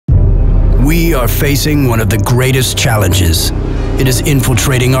We are facing one of the greatest challenges. It is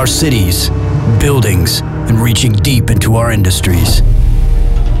infiltrating our cities, buildings, and reaching deep into our industries.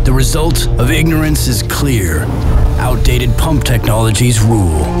 The result of ignorance is clear. Outdated pump technologies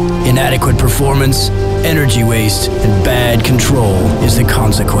rule. Inadequate performance, energy waste, and bad control is the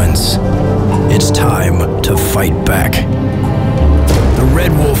consequence. It's time to fight back. The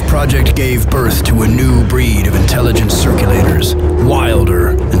Red Wolf Project gave birth to a new breed of intelligent circulators, wilder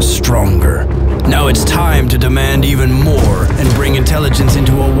and stronger. Now it's time to demand even more and bring intelligence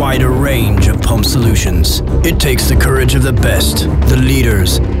into a wider range of pump solutions. It takes the courage of the best, the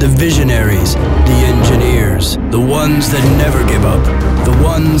leaders, the visionaries, the engineers, the ones that never give up, the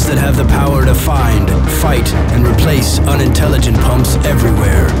ones that have the power to find, fight, and replace unintelligent pumps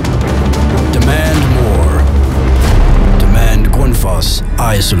everywhere. Demand more. Demand Grundfos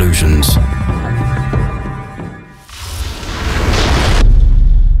Isolutions.